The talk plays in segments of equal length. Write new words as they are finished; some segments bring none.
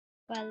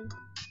Well,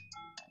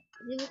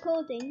 the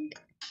recording.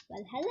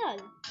 Well, hello.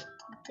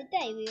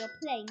 Today we are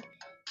playing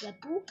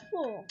Level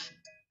 4.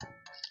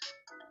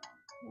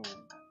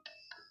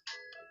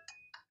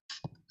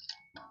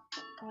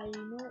 I do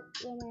not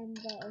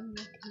remember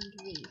unlocking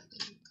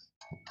reasons.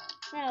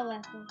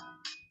 However,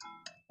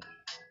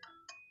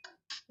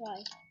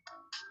 right.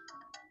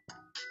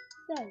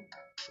 So,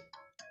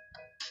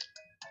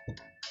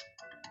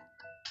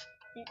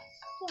 let's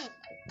start it.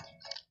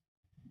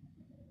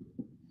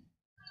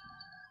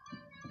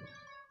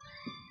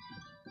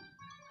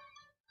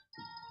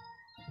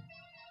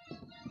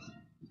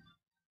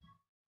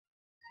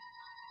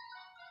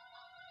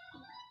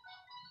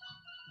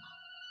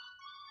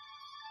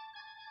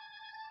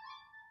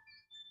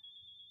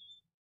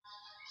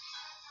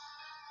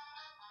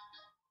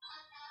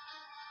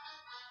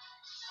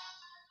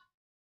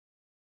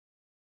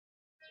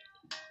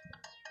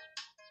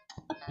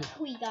 Up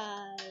we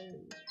go.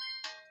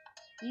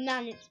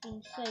 Man, it's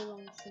been so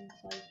long since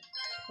I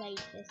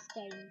played this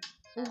game.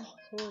 Oh,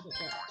 recorded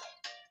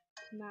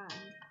it. Man.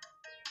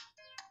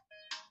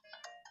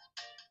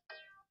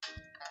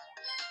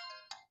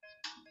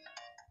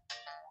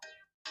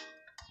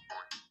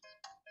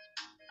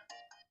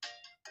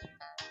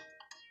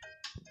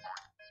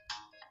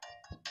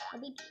 I'll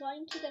be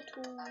trying to get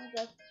all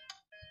the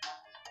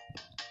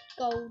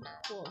gold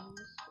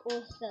ones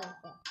or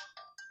silver.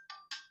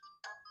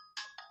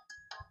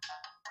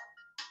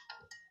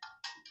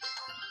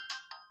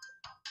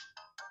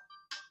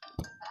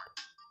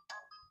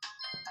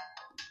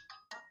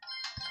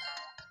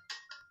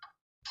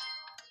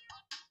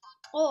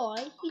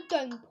 Alright, you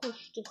don't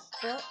push the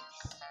spots.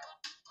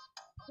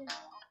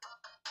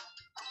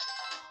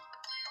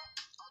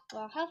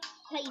 Well, I have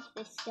played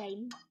this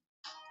game,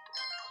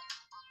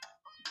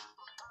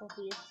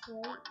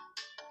 obviously.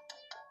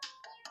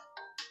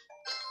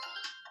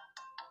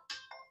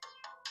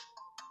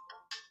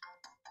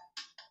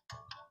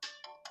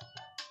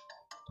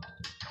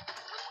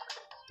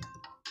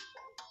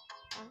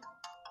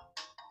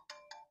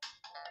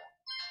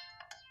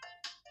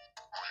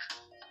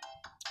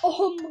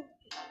 Oh.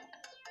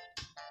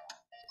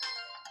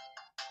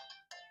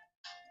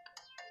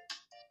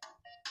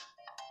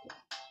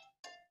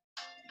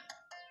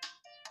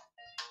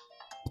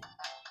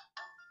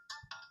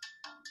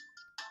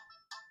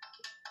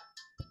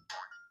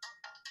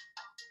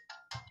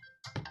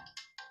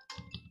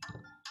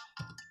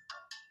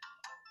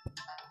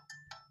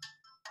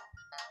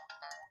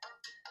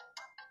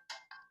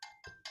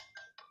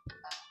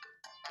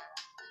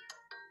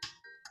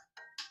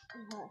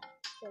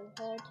 So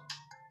hard.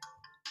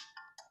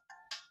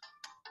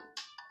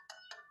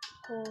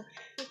 Push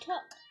it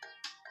up.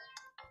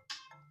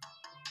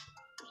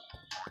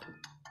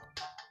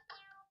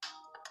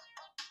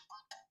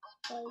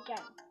 Go again.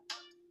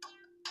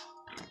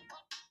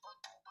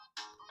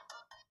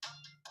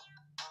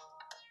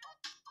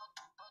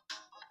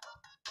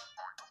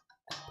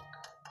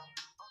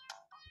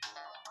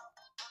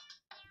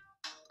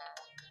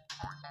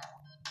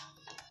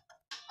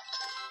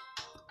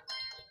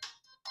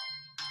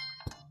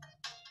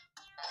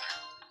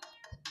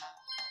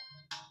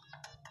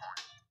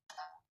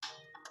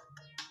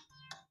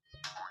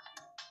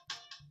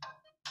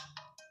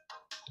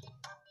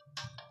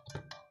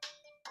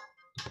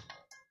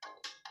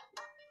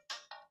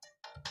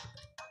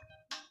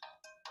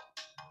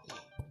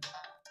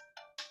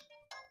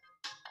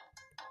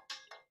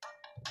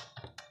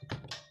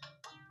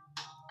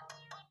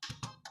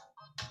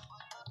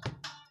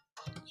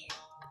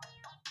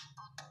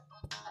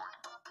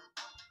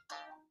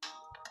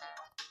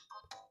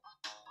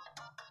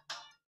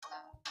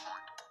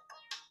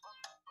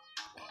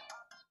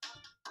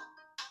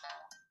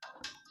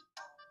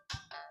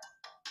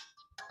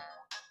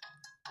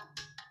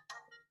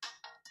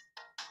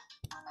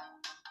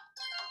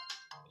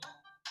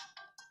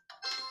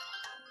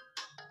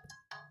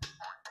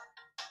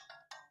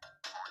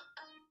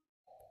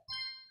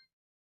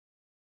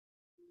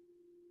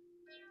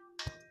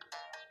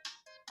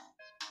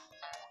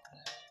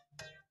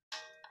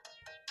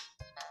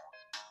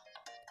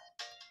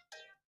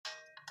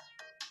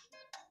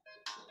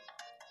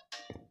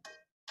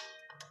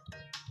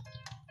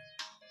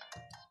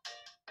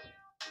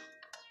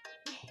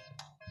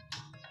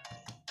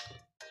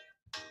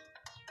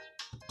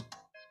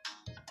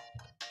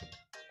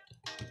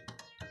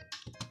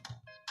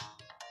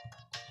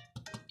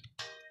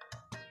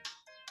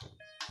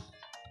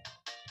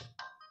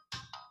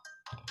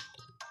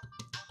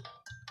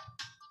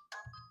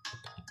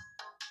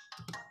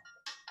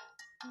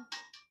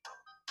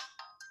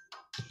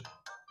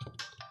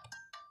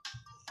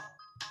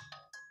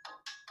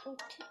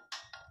 Okay.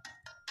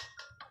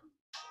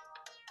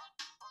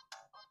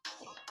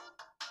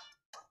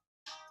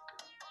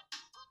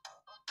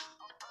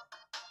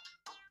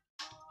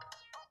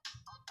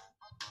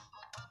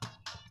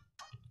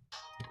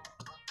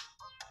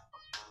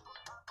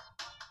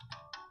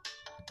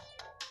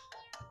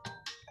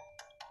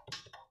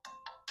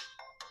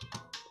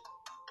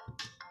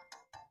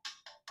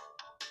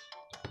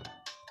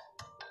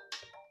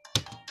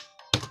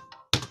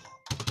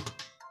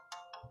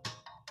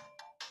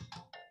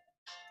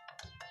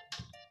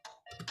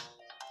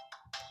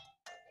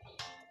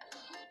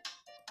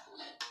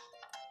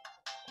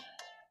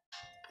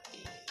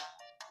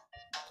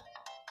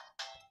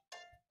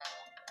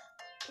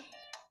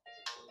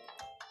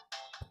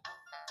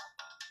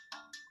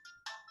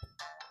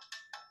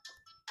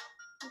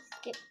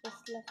 skip this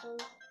level.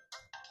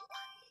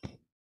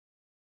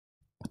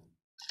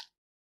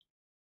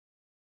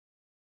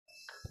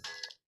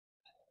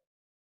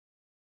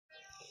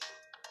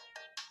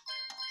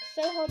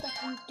 So hard that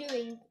I'm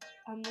doing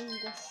Among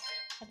Us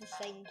at the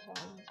same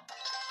time.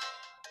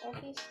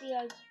 Obviously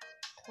I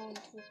can't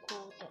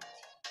record it.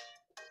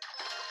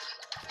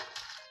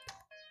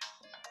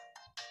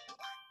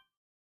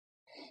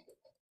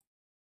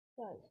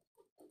 So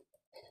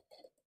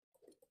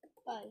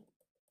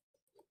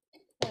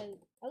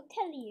I'll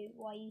tell you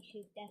why you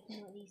should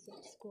definitely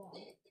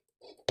subscribe.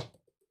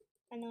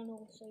 And I'll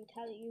also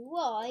tell you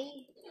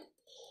why,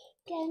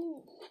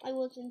 again, I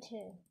wasn't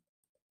here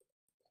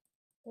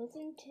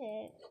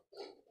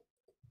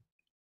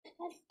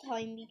last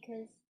time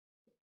because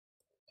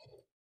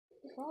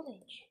of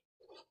garbage.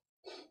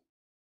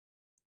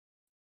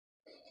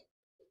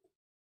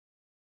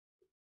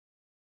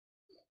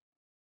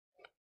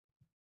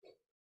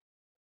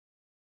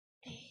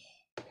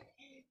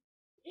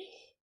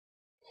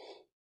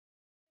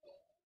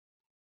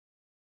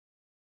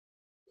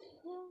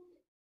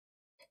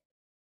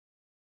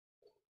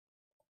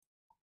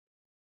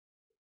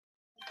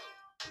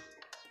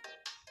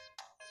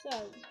 So,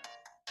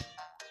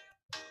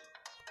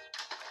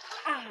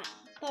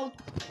 for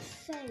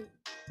sake.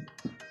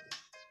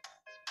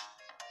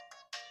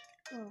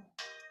 Oh.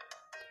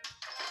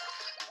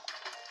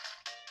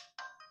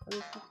 I wish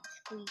we could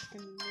squeeze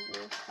them in the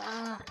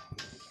water.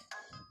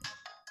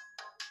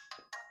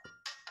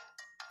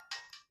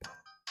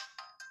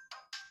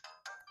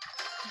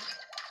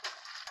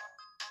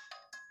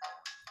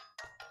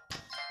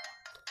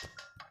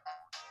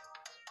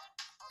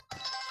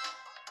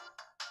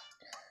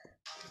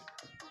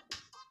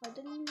 I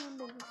don't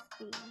remember this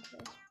being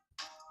here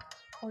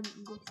on this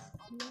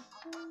level.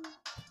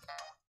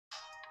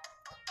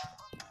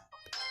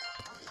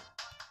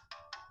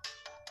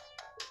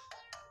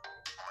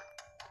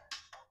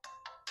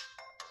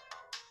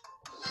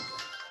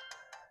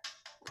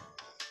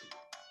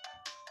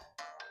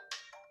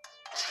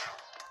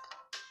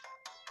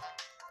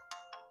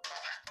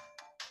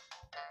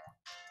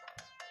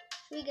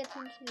 Should we get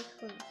into this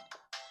first?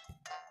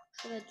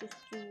 Should I just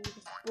do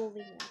this boring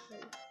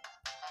level?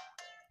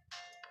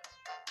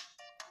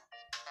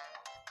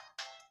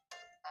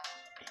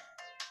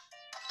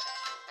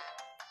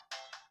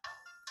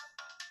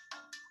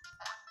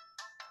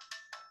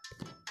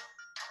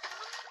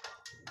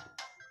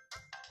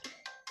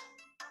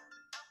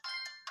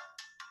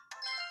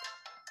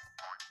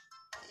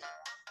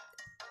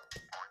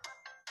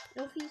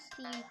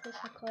 Obviously you push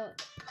a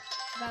cart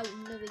without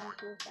knowing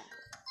your death.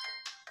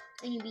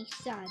 And you'll be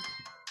sad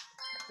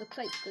if the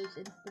crate goes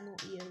in, but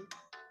not you.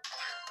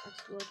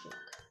 That's logic.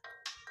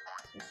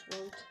 This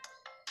world.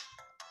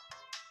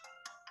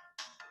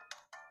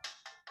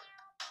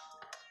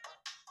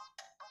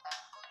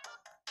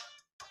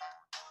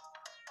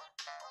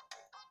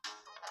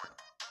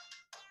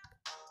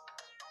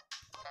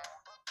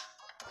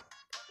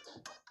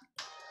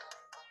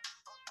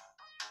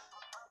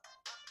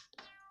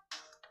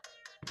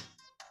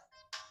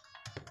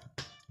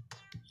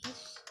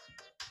 Yes.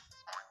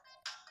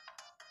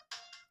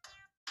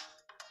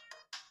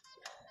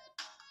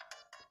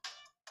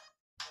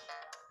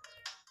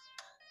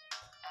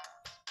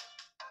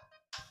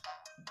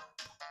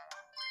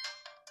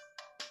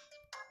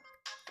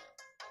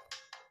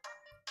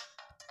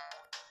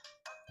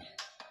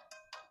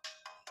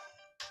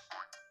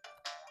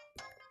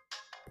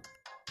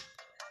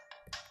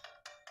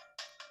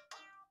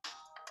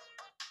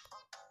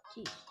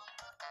 Jeez.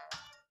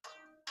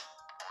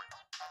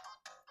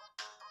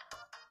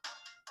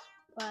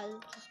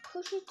 Well, just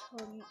push it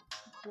on.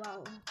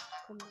 Wow, I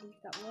can't believe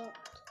that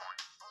worked.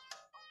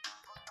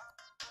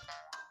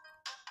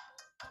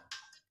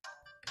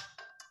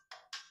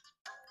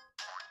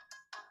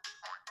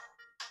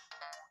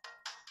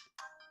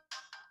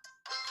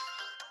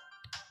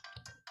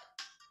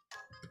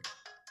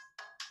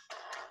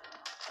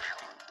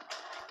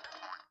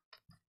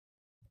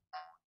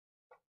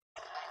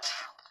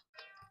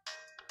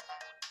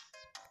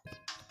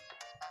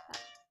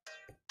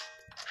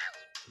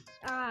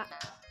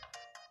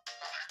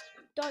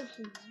 Die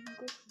from him,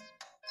 go for him.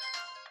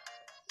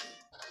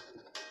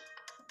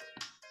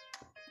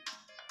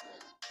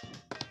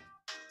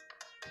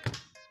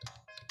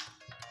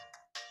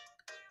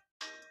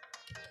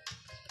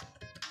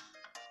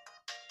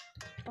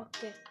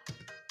 Okay.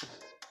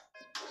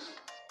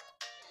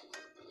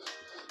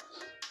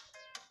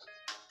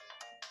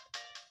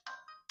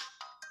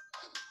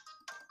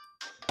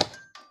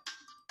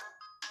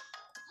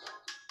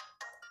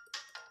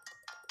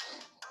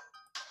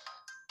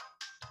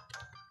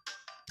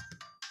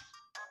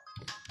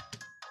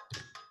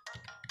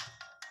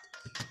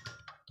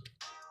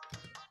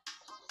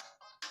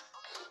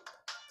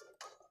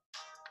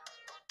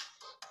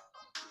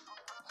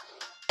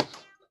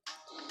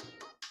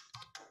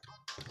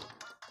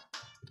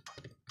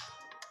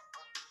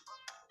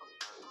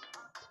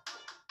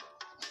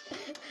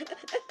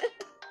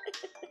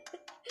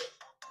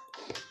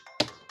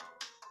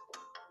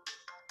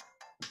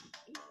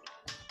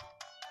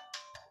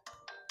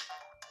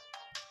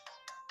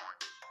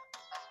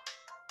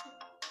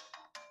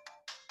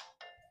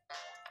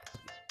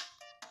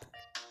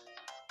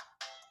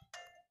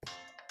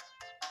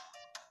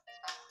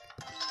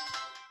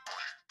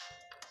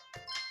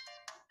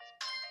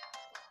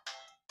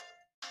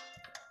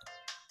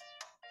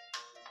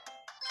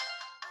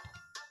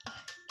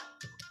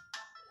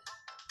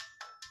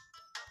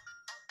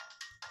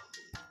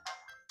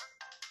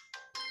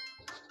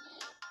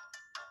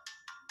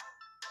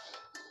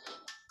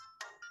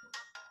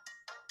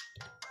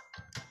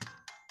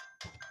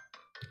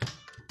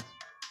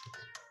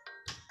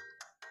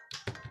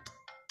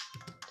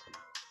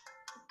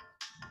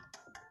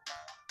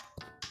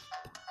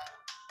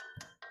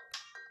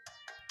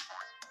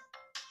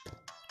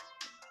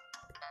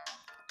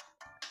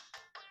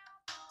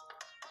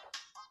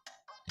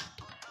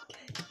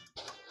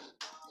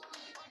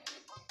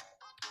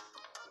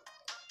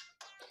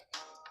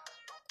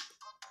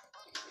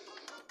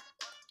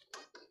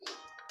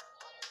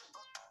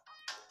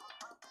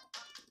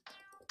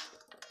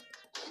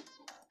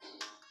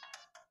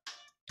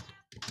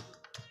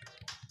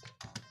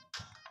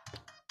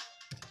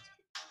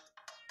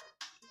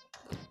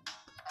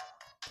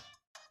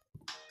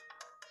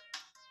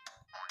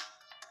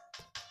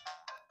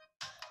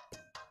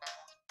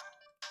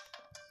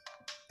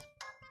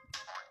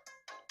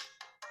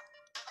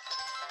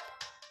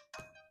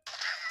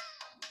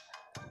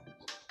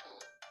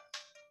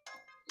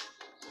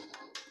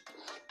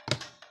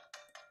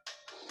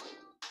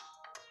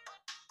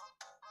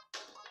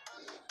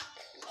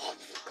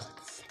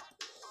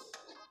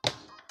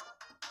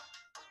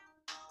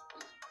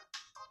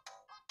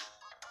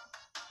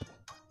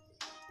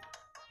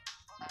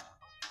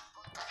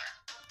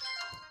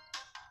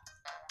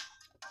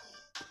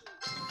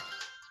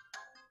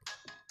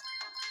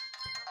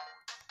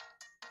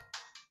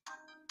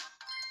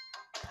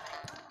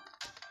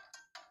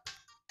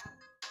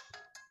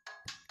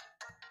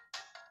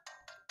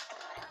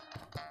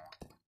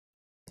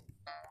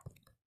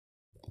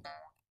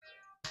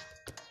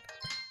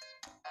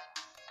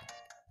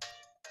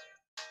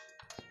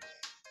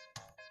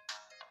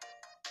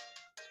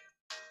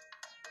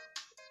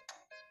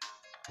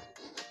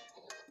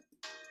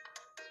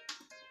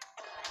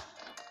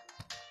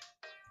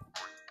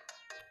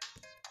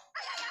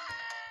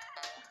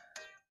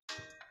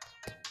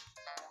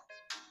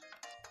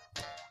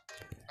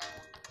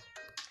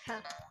 Ha,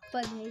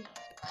 funny.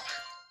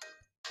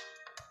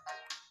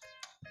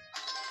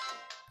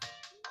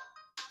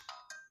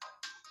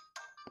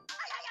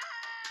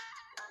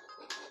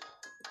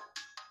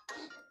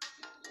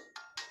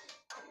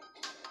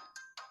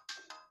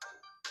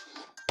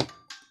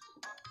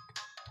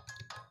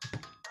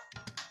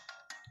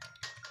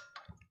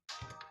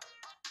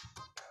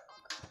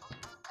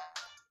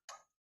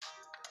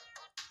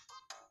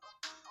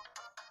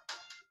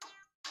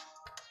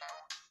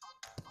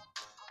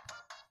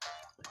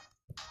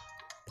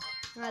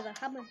 The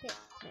hammer hit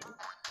me.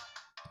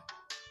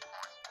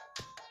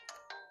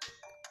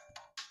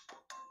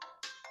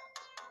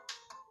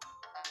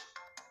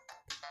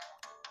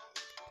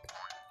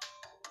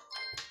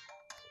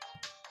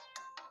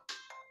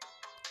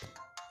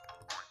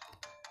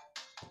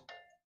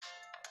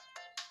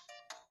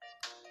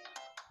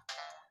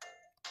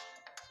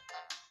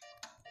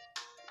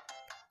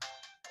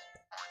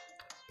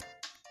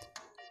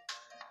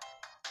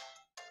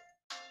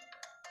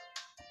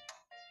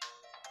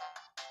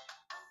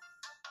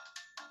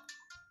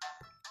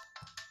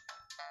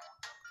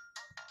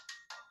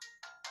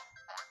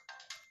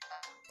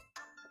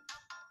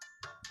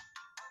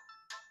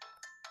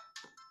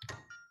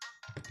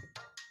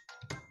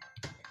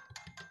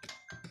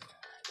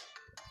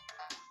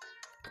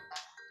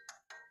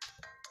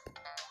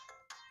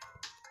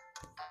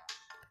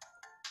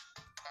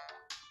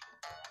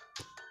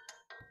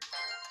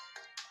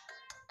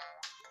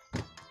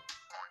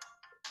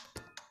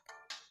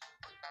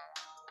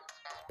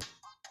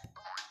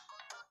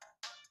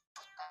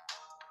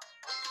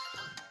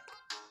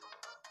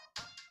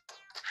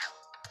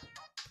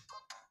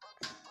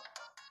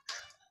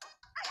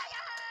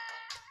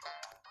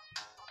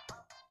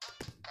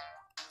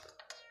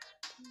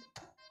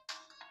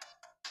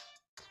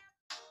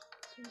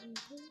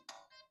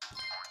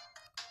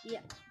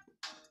 Yeah.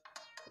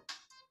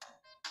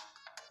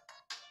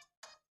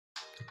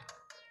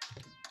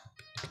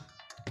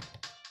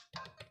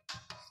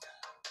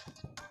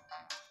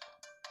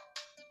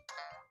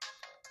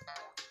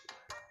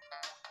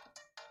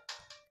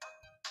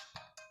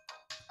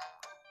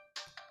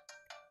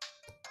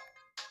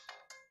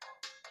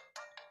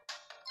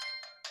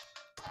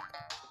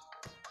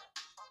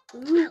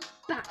 Ooh,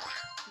 back.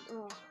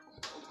 Oh,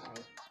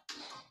 okay.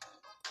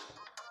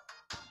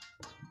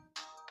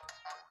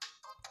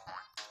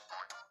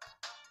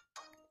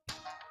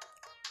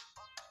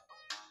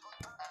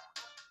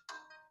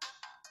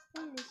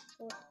 Find this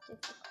spot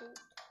difficult.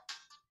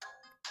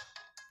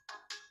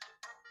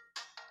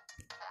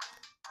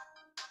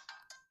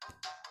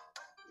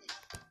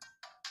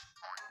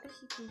 As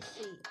you can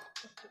see,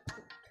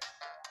 difficult.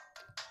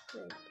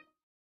 Good.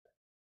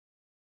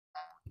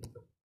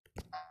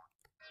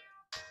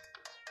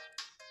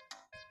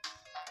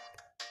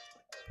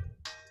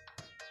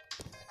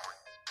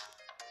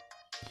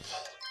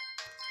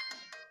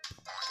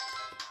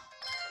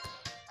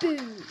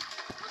 Boom!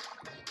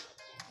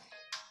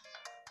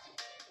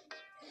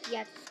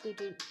 Yes, we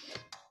do. It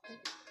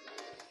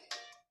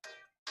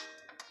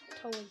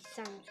always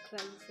sounds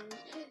crazy.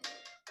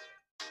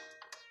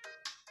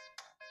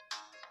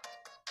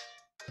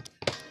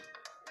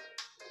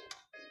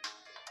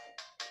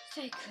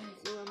 So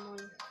crazy when my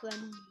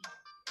friend.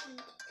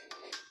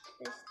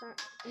 There's that.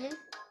 Nymph.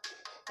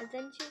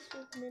 Adventures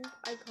with Nymph.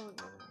 I can't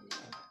remember.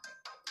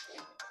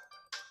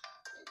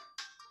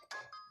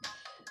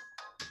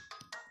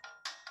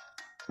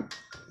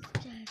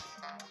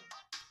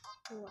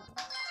 Wow.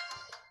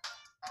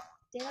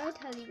 Did I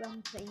tell you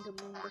I'm playing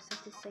Among Us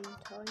at the same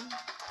time?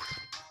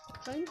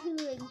 Trying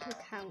to link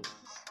accounts.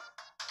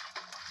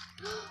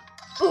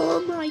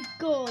 Oh my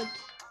god!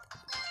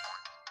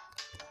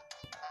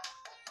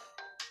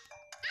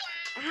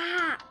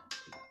 Ah!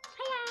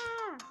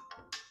 Hiya!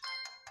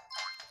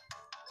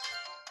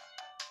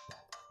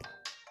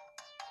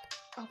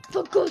 Oh,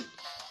 for God's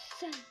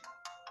sake!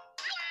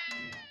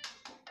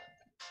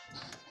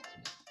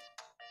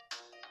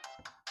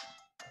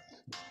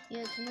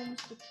 Yeah, it's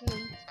almost a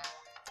tree.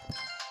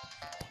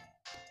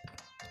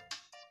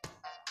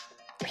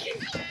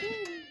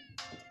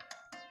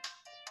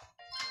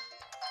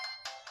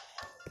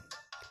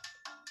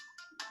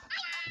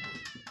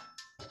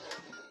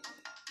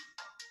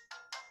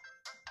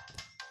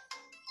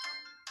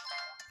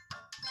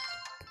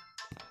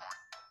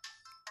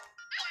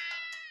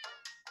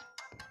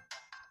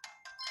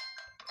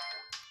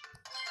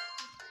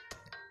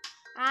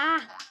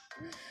 Ah!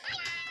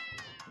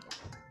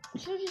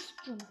 Should I just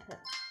jump it?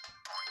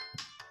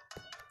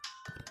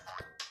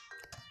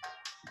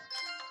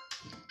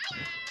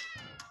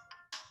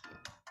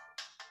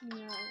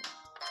 No.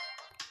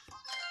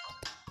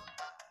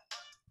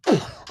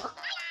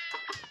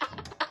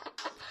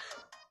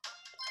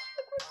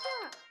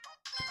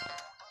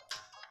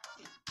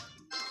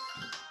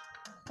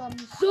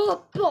 Thumbs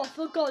up, oh,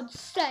 for God's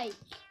sake!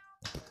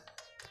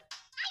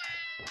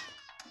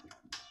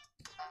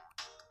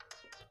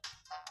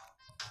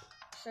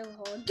 So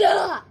hard.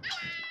 Duh!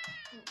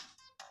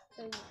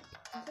 So,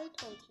 as I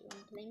told you,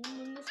 I'm playing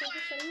Among Us at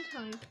the same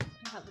time.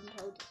 I haven't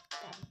told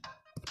them.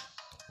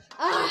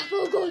 Ah,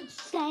 for God's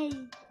sake!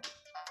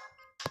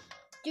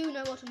 do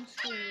know what I'm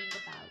screaming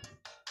about,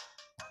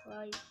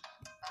 right?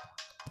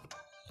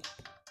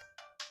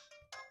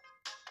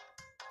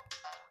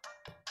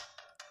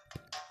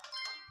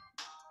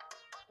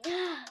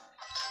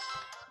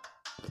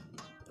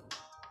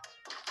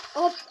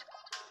 Oh!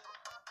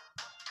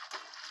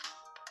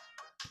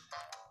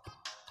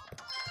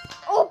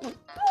 Oh!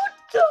 What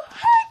the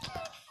heck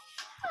is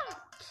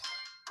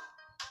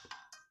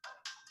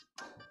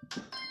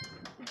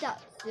that?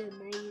 That's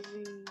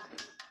amazing.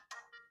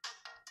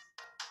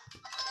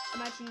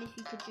 Imagine if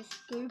you could just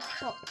go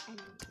pop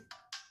anything.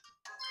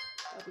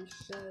 That'd be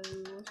so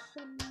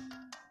awesome.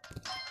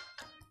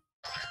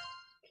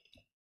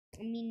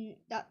 I mean,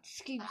 that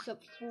scoops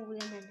up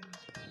fallen enemies,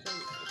 so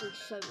it'd be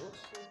so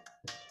awesome.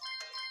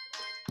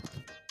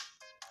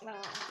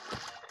 Ah,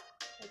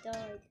 I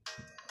died.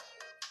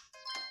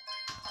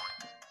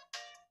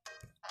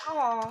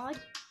 Aw.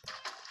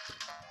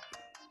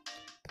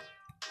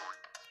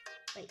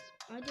 Wait,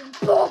 I didn't.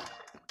 Oh!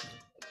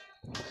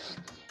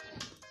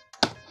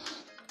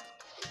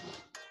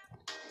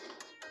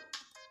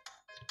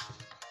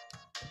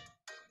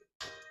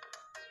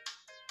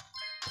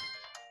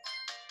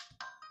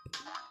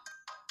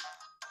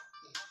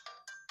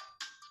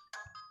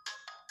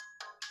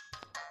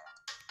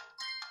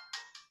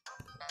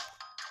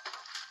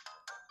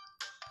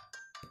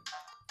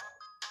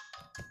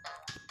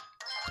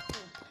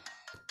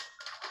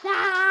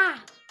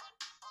 Ah!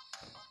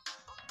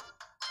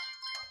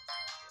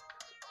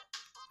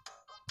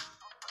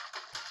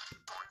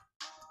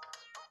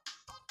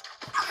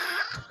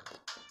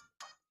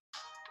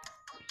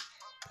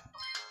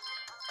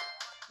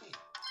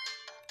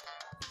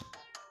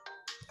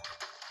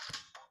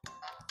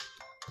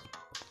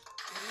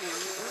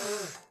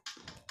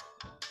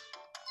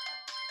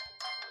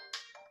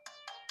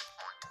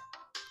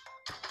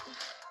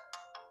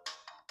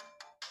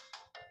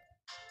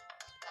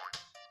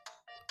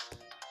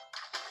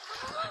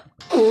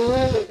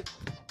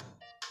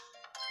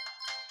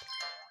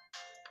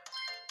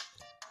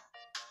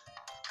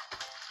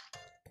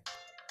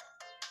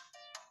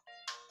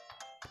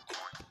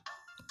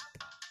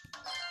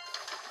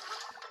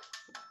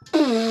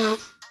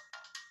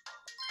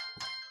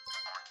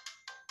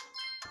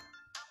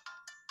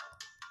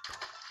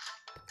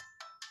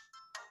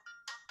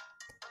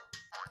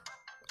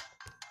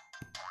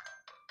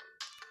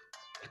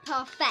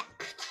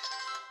 Perfect.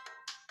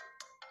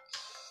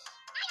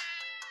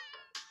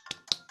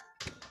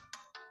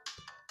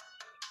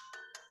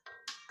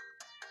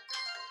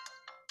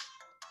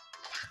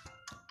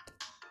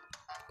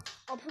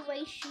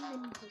 Operation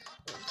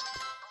Impossible.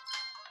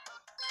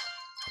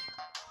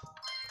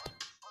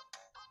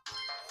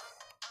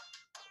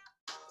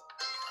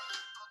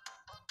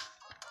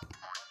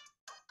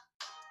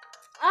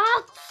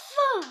 Ah,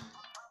 fuck!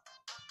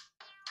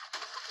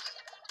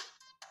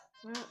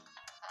 Well.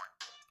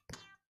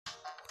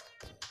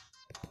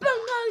 But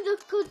no, the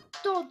good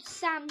dog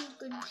Sam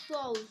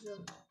controls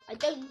them. I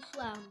don't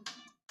swear.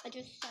 I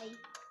just say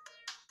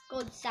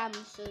God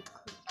Samson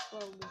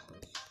controls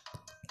us.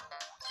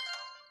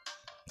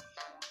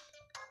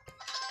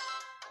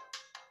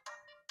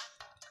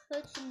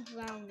 Heard some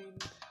drowning.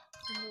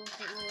 I know what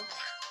it was.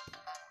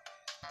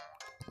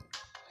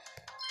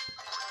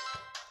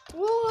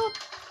 Whoa!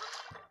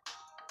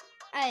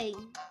 Hey.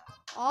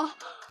 Oh.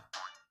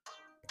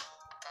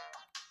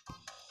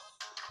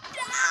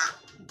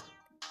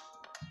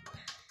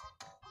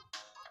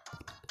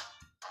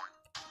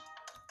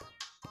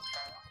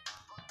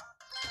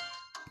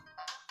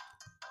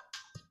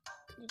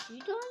 Did you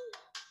die?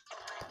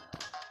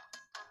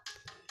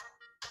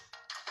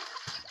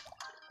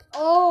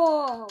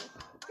 Oh!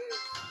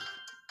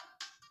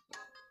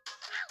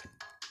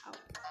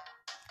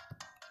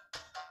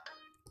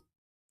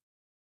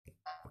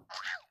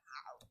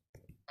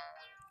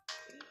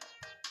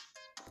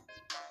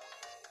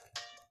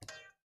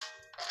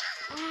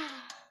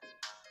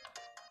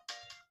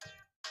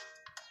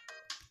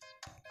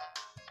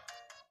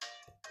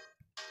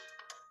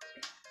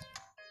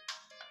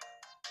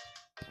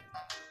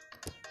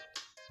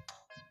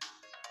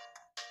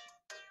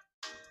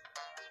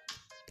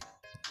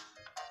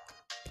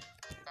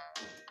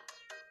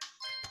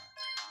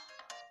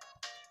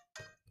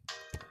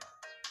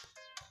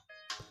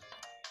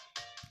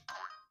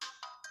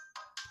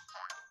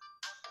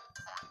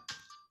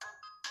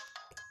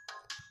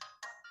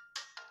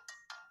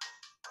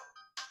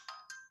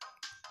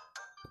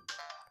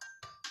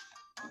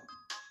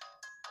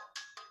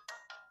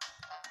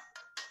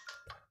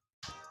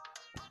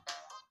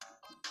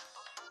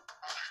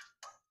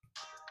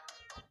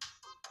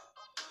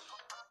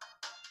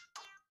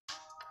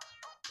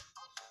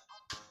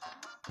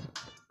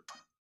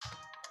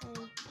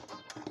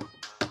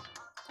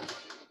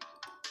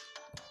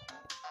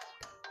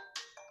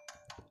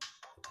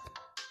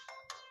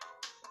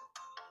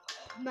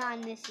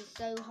 Man, this is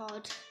so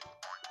hard.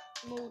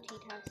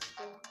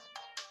 Multitasking.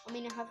 I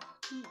mean, I have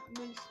to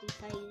mostly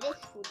say this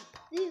for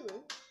you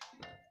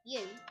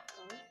guys.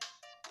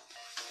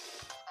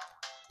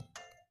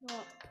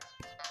 What?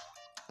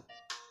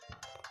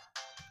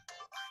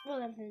 What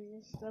level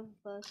is this? Level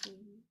 13.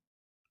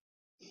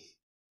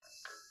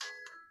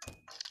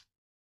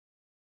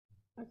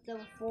 That's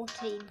level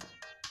 14.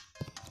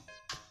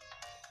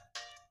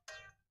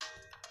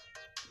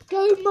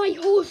 Go, my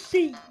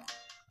horsey!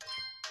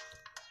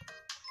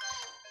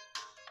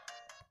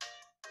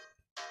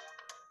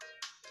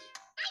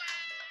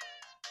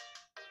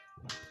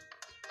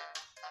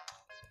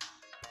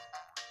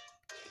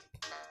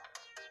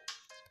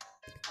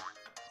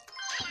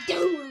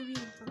 Don't worry.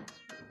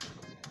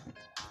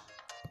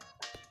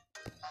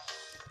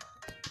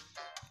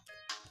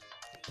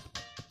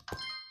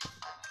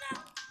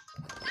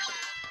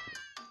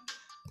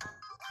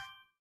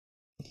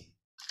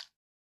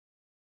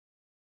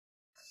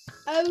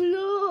 Oh,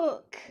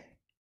 look!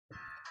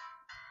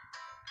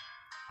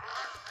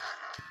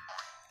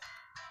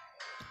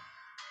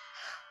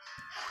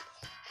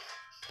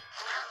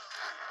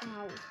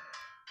 Ow.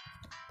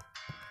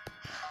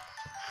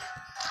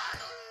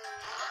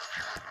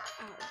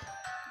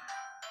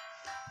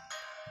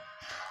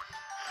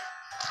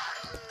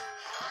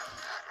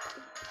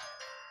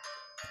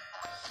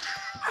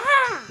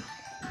 Ah!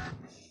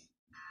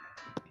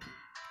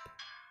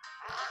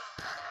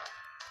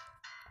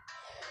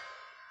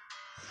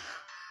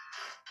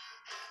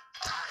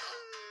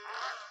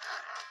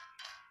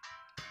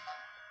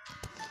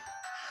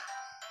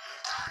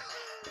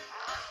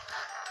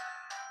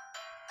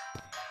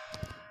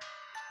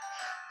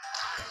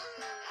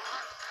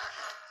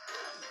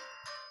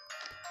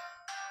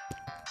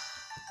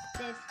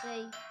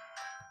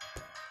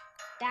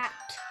 That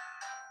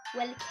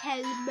will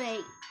kill me.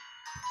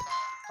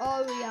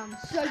 Oh, I'm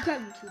so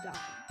going to die.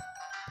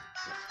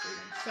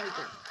 I'm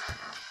saving.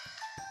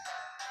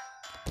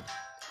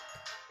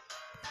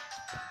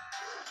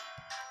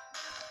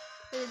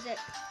 Who is it?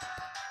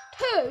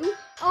 2?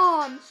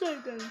 Oh, I'm so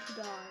going to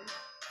die.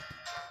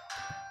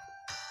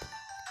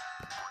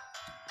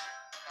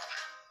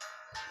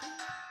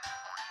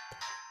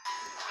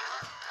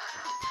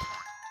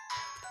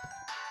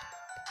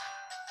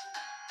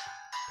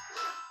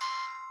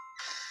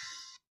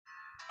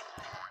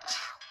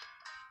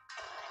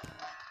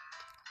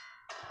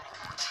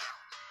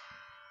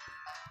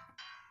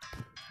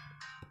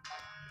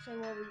 So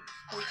what are we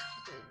supposed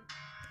to do?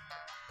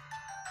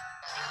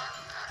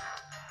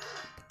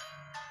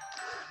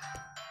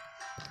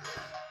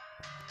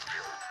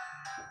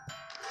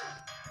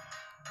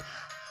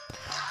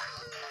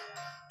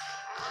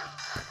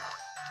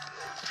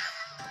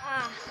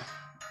 Ah.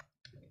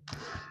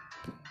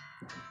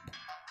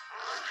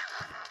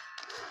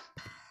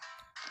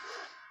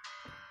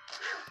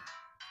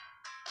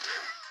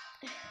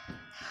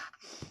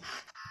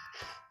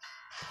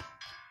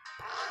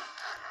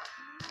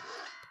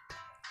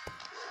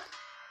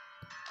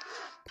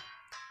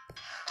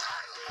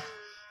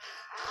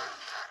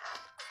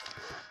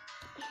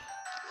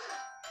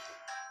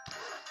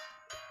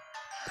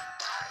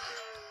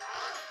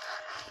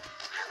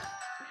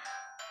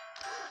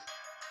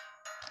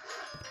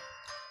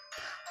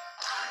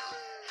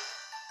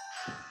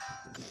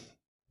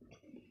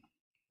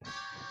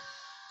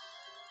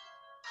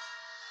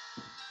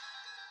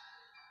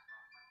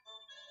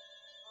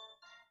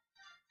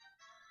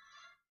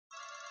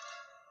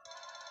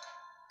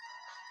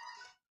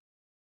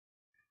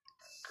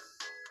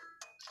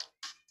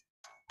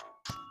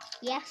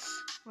 Yes,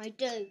 I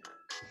do.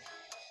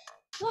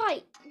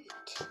 Right.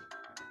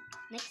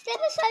 Next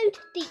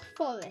episode, Deep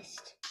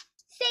Forest.